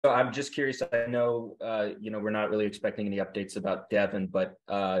So I'm just curious. I know, we're not really expecting any updates about Devin, but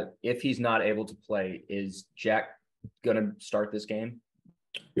if he's not able to play, is Jack going to start this game?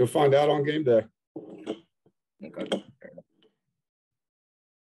 You'll find out on game day. Okay.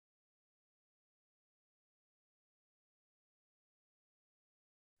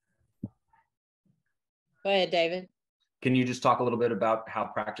 Go ahead, David. Can you just talk a little bit about how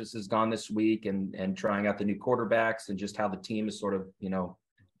practice has gone this week and trying out the new quarterbacks and just how the team is sort of,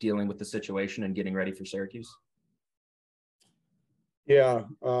 dealing with the situation and getting ready for Syracuse? Yeah,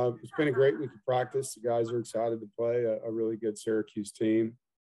 it's been a great week of practice. The guys are excited to play a really good Syracuse team.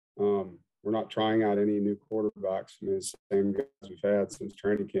 We're not trying out any new quarterbacks. I mean, it's the same guys we've had since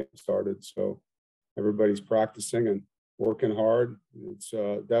training camp started. So everybody's practicing and working hard. It's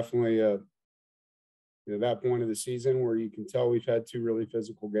definitely that point of the season where you can tell we've had two really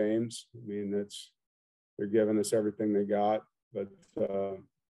physical games. I mean, they're giving us everything they got, but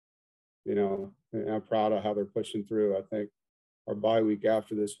I'm proud of how they're pushing through. I think our bye week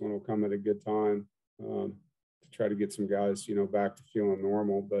after this one will come at a good time to try to get some guys, back to feeling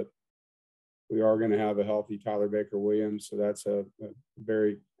normal. But we are going to have a healthy Tyler Baker-Williams, so that's a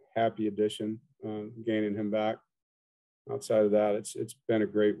very happy addition, gaining him back. Outside of that, it's been a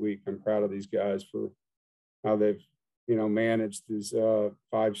great week. I'm proud of these guys for how they've, managed these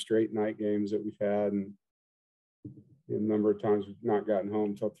 5 straight night games that we've had, and a number of times we've not gotten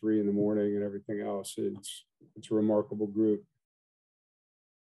home till 3 a.m. and everything else. It's a remarkable group.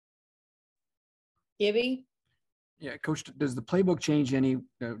 Gibby? Yeah, Coach, does the playbook change any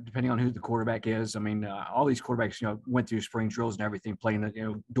depending on who the quarterback is? I mean, all these quarterbacks, went through spring drills and everything, playing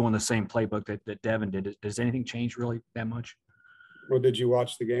doing the same playbook that Devin did. Does anything change really that much? Well, did you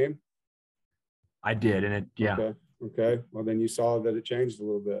watch the game? I did, and Okay. Well, then you saw that it changed a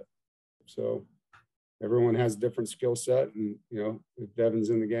little bit. So everyone has a different skill set, and if Devin's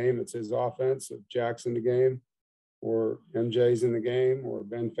in the game, it's his offense. If Jack's in the game, or MJ's in the game, or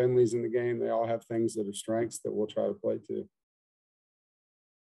Ben Finley's in the game, they all have things that are strengths that we'll try to play to.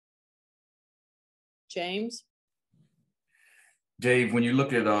 James? Dave, when you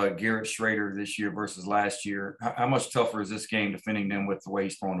look at Garrett Schrader this year versus last year, how much tougher is this game defending them with the way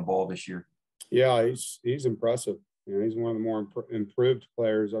he's throwing the ball this year? Yeah, he's impressive. He's one of the more improved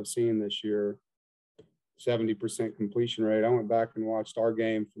players I've seen this year. 70% completion rate. I went back and watched our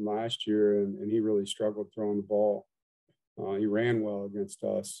game from last year, and he really struggled throwing the ball. He ran well against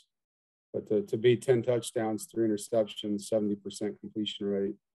us, but to be 10 touchdowns, 3 interceptions, 70% completion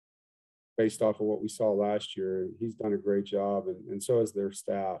rate, based off of what we saw last year, he's done a great job, and so has their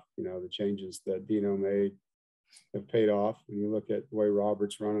staff. The changes that Dino made have paid off. When you look at the way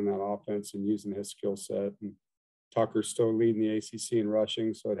Robert's running that offense and using his skill set, and Tucker's still leading the ACC in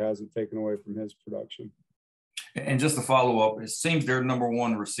rushing, so it hasn't taken away from his production. And just to follow up, it seems their number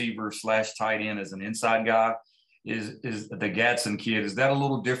one receiver / tight end is an inside guy. Is the Gadsden kid, is that a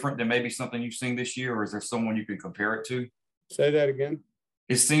little different than maybe something you've seen this year, or is there someone you can compare it to? Say that again.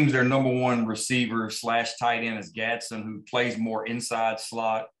 It seems their number one receiver / tight end is Gadsden, who plays more inside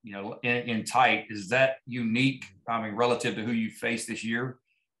slot, in tight. Is that unique, relative to who you faced this year,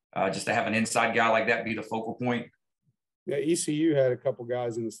 just to have an inside guy like that be the focal point? Yeah, ECU had a couple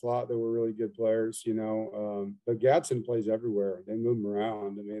guys in the slot that were really good players, but Gadsden plays everywhere. They move him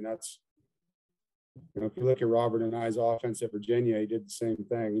around. I mean, that's, if you look at Robert and I's offense at Virginia, he did the same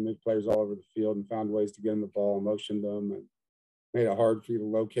thing. He moved players all over the field and found ways to get him the ball and motioned them, and made it hard for you to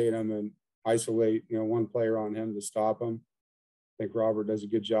locate him and isolate, one player on him to stop him. I think Robert does a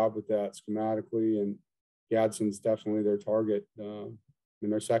good job with that schematically, and Gadsden's definitely their target. And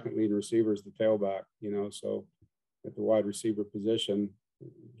their second leading receiver is the tailback, so at the wide receiver position,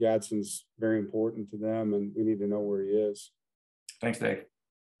 Gadsden's very important to them, and we need to know where he is. Thanks, Dave.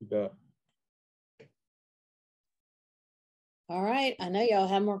 You bet. All right. I know y'all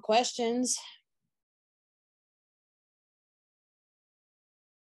have more questions.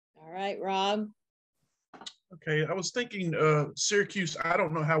 All right, Rob. Okay, I was thinking Syracuse, I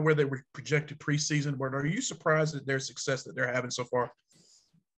don't know where they were projected preseason, but are you surprised at their success that they're having so far?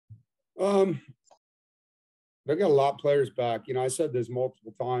 They've got a lot of players back. I said this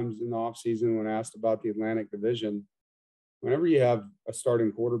multiple times in the offseason when asked about the Atlantic Division. Whenever you have a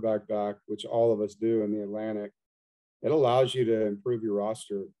starting quarterback back, which all of us do in the Atlantic, it allows you to improve your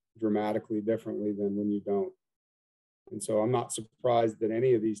roster dramatically differently than when you don't. And so I'm not surprised that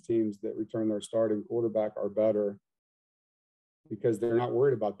any of these teams that return their starting quarterback are better, because they're not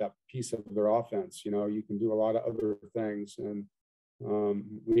worried about that piece of their offense. You can do a lot of other things, and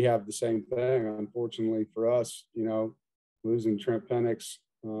we have the same thing. Unfortunately for us, losing Trent Penix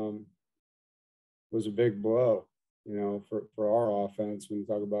was a big blow. you know, for our offense. When you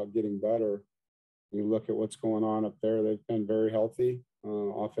talk about getting better, you look at what's going on up there. They've been very healthy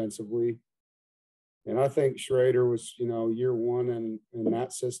offensively. And I think Schrader was, you know, year one in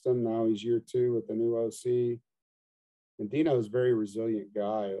that system. Now he's year two with the new OC. And Dino's a very resilient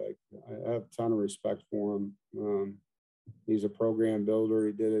guy. Like, I have a ton of respect for him. He's a program builder.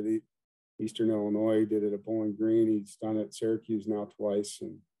 He did it at Eastern Illinois. He did it at Bowling Green. He's done it at Syracuse now twice.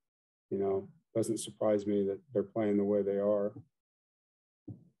 And, you know, doesn't surprise me that they're playing the way they are.